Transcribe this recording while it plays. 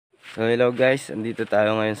So hello guys, andito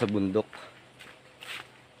tayo ngayon sa bundok.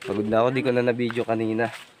 Pagod na ako, di ko na na-video kanina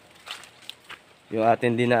yung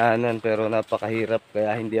ating dinaanan, pero napakahirap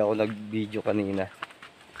kaya hindi ako nag-video kanina.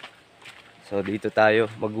 So dito tayo,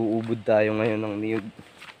 mag-uubod tayo ngayon ng niyog.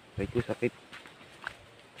 Ay ko sakit.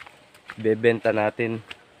 Bebenta natin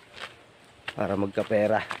para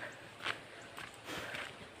magkapera.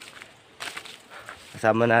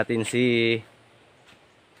 Kasama natin si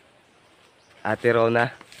Ate Rona,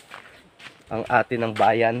 ang ate ng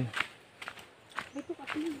bayan.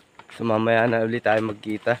 So mamaya na ulit tayo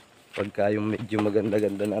magkita pagka yung medyo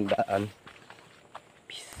maganda-ganda na ang daan.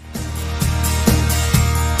 Peace.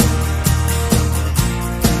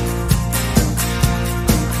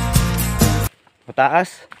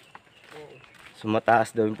 Mataas? So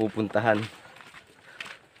mataas daw yung pupuntahan.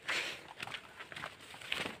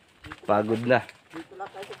 Pagod na.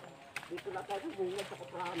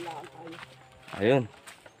 Ayun.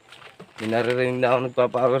 Minaririnig na ako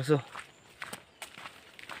nagpapa-hours oh.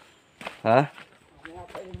 Ha?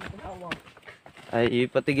 Ay,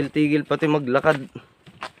 ipatigil-tigil pati maglakad.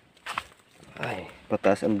 Ay,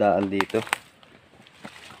 pataas ang daan dito.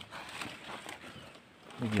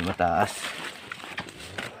 Hindi mataas.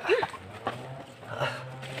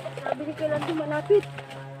 Sabi ni kailan malapit.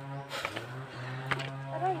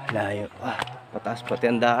 Layo. Pataas pati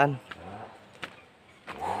ang daan.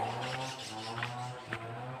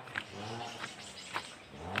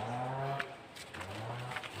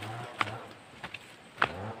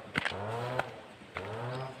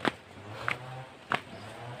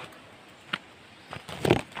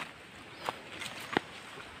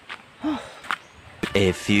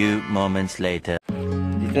 A few moments later.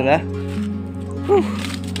 Dito na.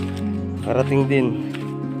 Parating din.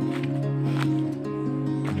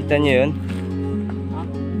 Kita niyo yun?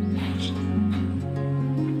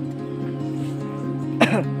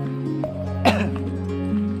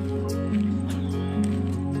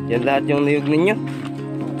 Yan lahat yung niyog ninyo.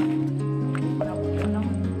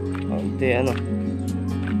 Konti ano.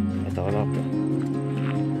 Ito ko lang po.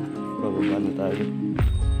 Bababa na tayo.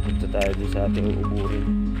 Punta tayo dun sa ating uburin.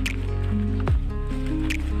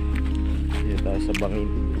 Dito tayo sa bangin.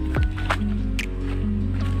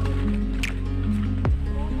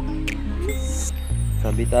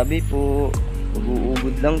 Tabi-tabi po.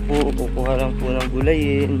 Mag-uubod lang po. Kukuha lang po ng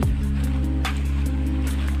gulayin.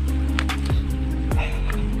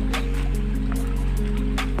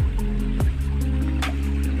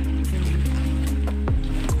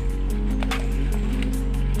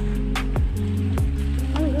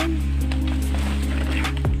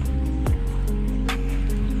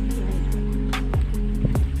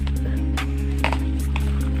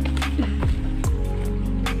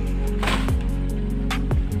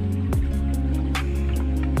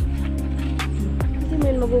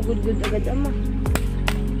 Magugud-gud agad ama.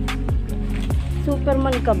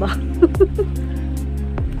 Superman ka ba?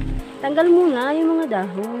 Tanggal muna yung mga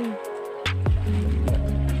dahon.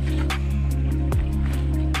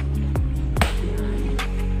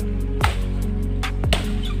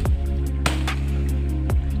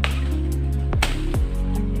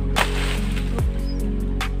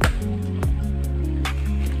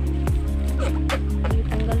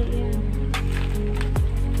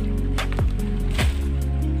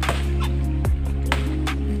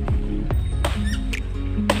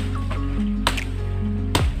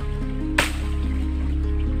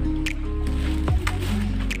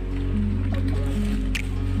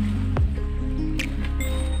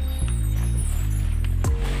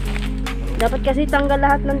 Dapat kasi tanggal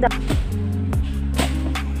lahat ng dahon.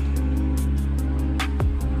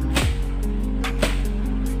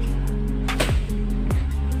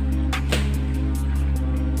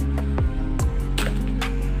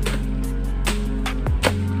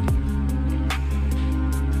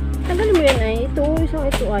 Tanggalin mo yan ay. Ito, isang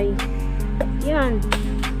ito ay. Yan.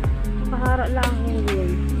 Pahara lang yan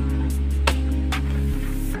yun.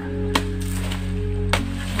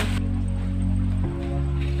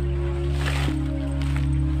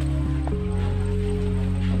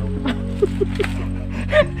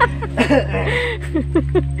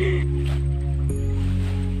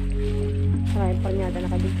 Marami pang yata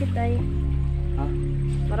nakadikit ay. Ha?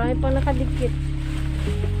 Marami pang nakadikit.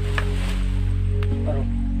 Parang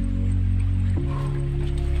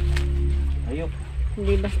ayok.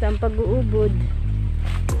 Hindi basta ang pag-uubod.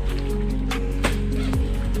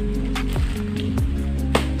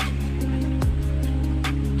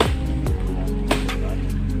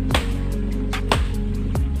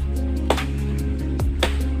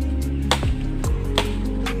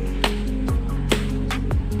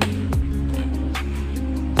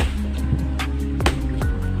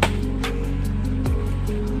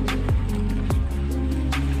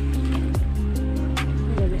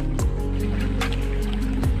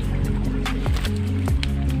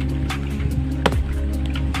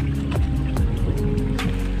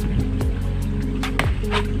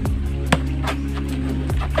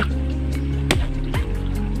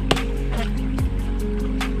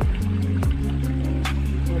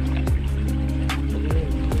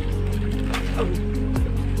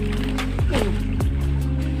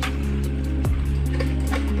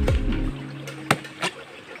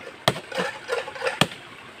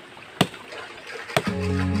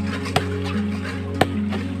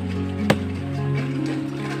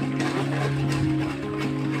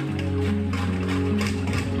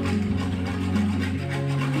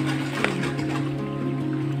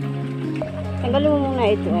 Tanggalin mo muna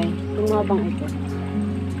ito ay. Tumabang ito.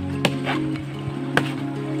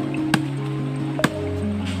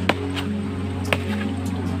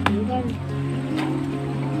 Tanggal.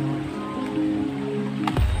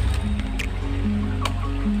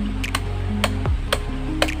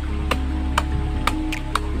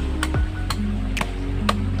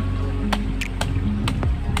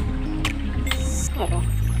 Para.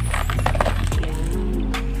 Yan.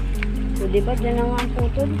 So, diba dyan na nga ang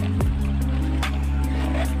putol?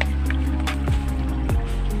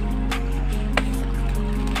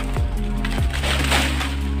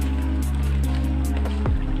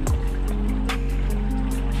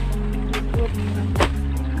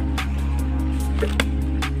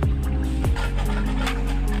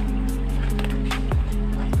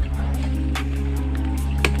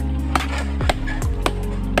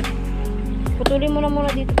 Putulin mo na muna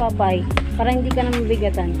dito, papay, para hindi ka na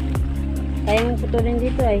mabigatan. Kaya mong putulin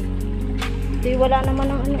dito ay. Ito wala naman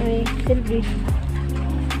ng ano eh, silbi.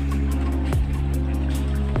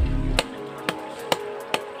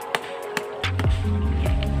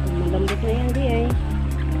 Malambot na yan di ay.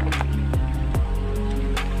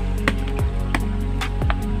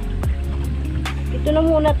 Ito na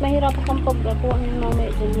muna at mahirap kang pagkakuha ng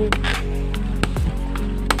mamaya dyan.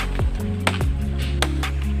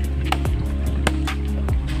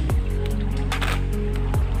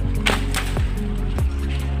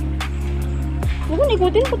 Huwag mo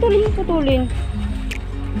ikutin, putulin.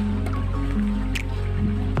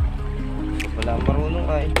 Wala ang marunong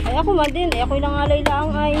ay. Ay ako man din, ay ako ilang alay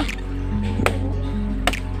lang ay.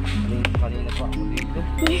 Kanina pa ako dito.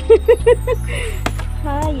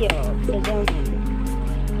 Hayop, sadang.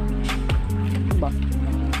 Ba?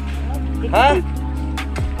 Ha?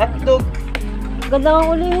 Hotdog! Ganda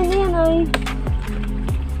ang ulihin na yan ay.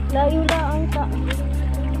 Layo lang ta.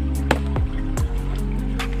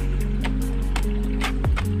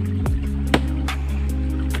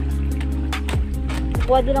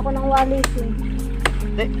 Kuha din ako ng walis eh.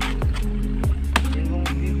 Hindi. Yan mong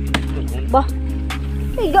bibig. Ba?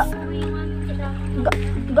 Ay, gaan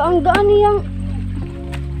niyang.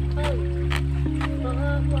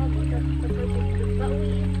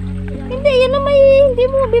 Hindi, yan na may, hindi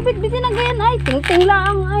mo bibit-bitin na ganyan ay. Ting-ting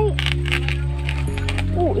lang ay.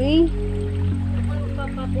 Uy.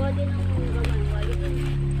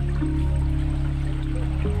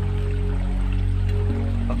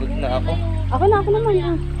 Pagod na ako. Ako naman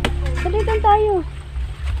ah. Salitan tayo.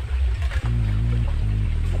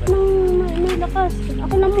 May lakas.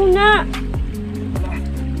 Ako na muna.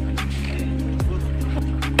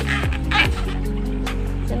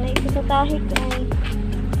 Sanay ko sa tahik ay.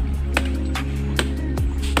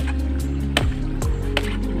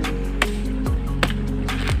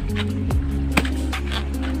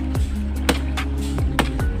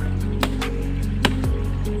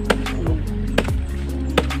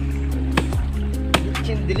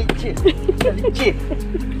 Diliche.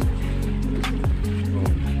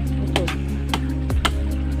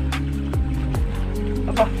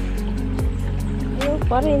 Apa? Ayaw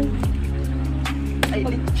pa rin. Ay,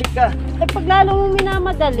 litchi ka. Eh, pag lalo mo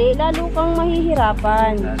minamadali, lalo kang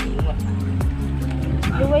mahihirapan.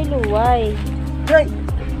 Luway-luway. Hey!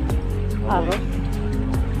 Aro?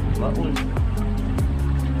 Baon.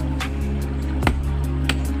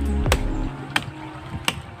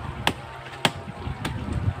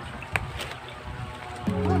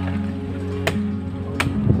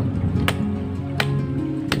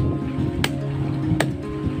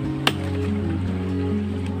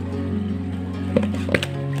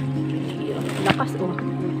 Lakas oh,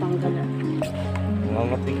 tanggalan.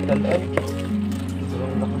 Nangangating talaan.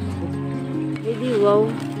 Sobrang lakas ko. Hindi, wow.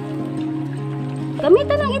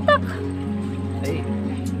 Gamitan ng itak. Ay,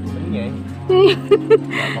 ano niya eh?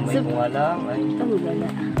 Kamay ko nga lang ay. Tanggala.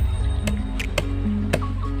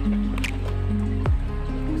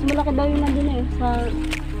 Mas malaki daw yung nandun eh, sa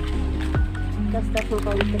tas-tas ng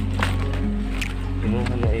kaunti.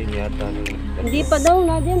 Kinuha na yun yata. Hindi pa daw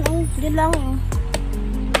na dyan, oh, dyan lang oh.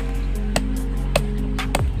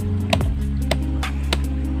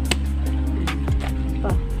 Pa,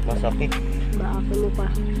 Masakit. baako mo pa.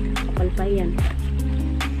 Kapal pa yan.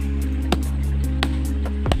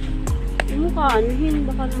 Hindi mo kaanuhin,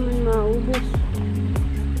 baka naman maubos.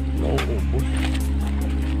 Nauubos.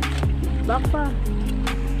 Baka.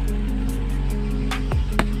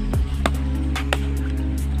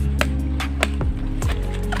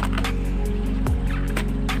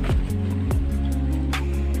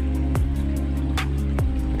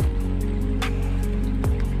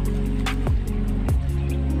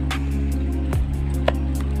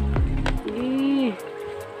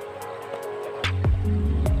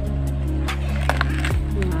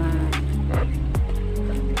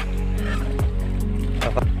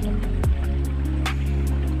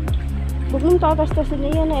 tastasin na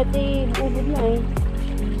yan eh. Ito ubod na eh.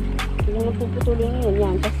 Hindi mo puputulin yun.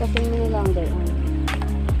 Yan, tastasin mo na lang ganyan.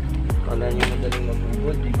 Kala nyo madaling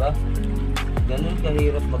mag-ubod, di ba? Ganun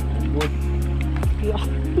kahirap mag-ubod. Yeah.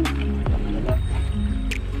 Wala.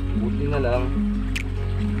 Buti na lang.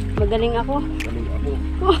 Magaling ako. Galing ako.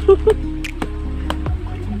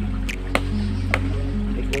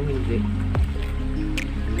 Eh kung hindi.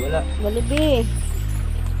 Wala. Balibi.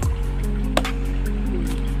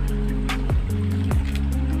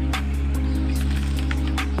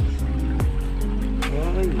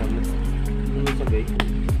 Okay naman. Ano sabay?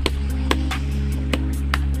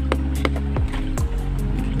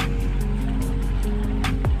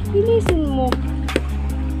 Bilisin mo.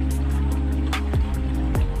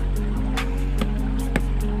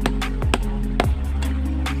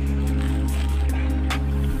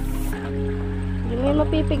 Hindi mo yung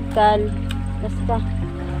mapipigtal. Basta.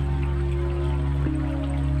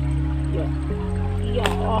 Yeah.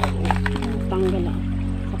 Yeah. Tanggal na.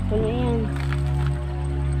 Sakto na yan.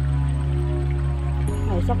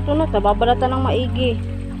 Ay, sakto na. Babalatan ng maigi.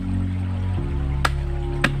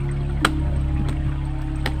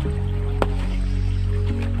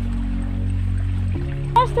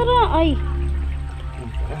 Tara, ay.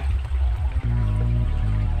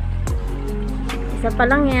 Isa pa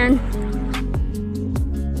lang yan.